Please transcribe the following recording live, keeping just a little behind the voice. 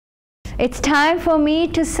It's time for me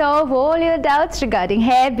to solve all your doubts regarding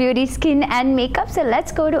hair, beauty, skin and makeup. So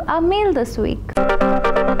let's go to our mail this week.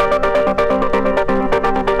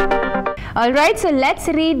 Alright, so let's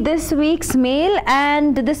read this week's mail,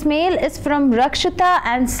 and this mail is from Rakshita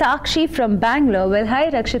and Sakshi from Bangalore. Well, hi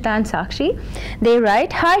Rakshita and Sakshi. They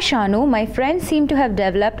write, "Hi Shanu, my friends seem to have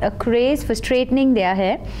developed a craze for straightening their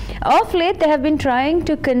hair. Of late, they have been trying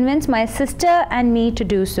to convince my sister and me to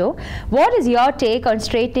do so. What is your take on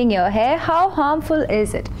straightening your hair? How harmful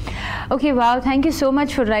is it?" Okay, wow, thank you so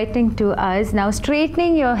much for writing to us. Now,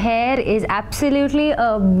 straightening your hair is absolutely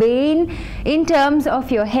a bane in terms of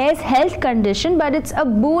your hair's health condition, but it's a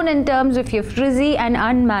boon in terms of your frizzy and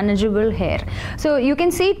unmanageable hair. So you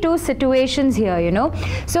can see two situations here, you know.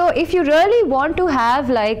 So if you really want to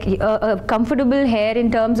have like a comfortable hair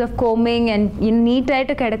in terms of combing and you need to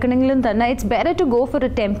it's better to go for a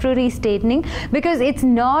temporary straightening, because it's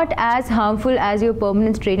not as harmful as your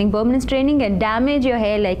permanent straightening. Permanent straightening can damage your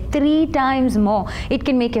hair like 3 times more. It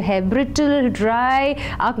can make your hair brittle, dry,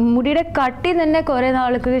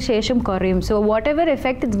 so whatever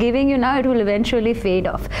effect it's giving you now, it will eventually fade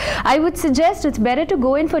off. I would suggest it's better to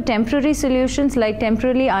go in for temporary solutions like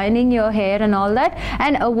temporarily ironing your hair and all that,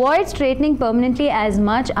 and avoid straightening permanently as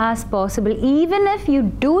much as possible. Even if you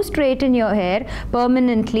do straighten your hair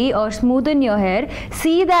permanently or smoothen your hair,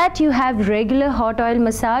 see that you have regular hot oil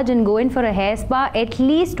massage and go in for a hair spa at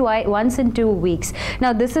least once in 2 weeks.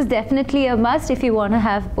 Now this is definitely a must if you want to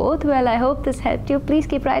have both. Well, I hope this helped you. Please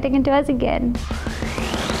keep writing into us again.